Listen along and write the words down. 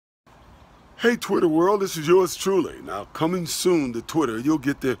Hey Twitter world, this is yours truly. Now coming soon to Twitter, you'll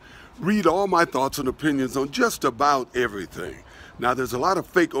get to read all my thoughts and opinions on just about everything. Now there's a lot of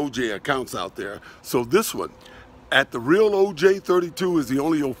fake OJ accounts out there, so this one, at the real OJ32, is the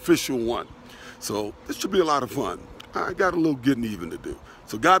only official one. So this should be a lot of fun. I got a little getting even to do.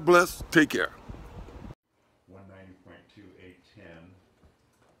 So God bless, take care. 190.2810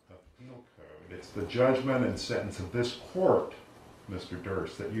 of Penal Code. It's the judgment and sentence of this court, Mr.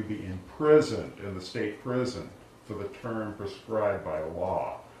 Durst, that you be imprisoned in the state prison for the term prescribed by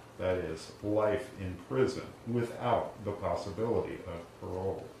law, that is, life in prison, without the possibility of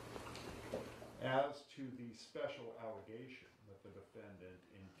parole. As to the special allegation that the defendant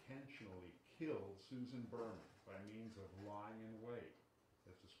intentionally killed Susan Berman by means of lying in wait,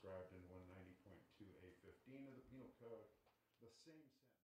 as described in 190.2A15 of the Penal Code, the same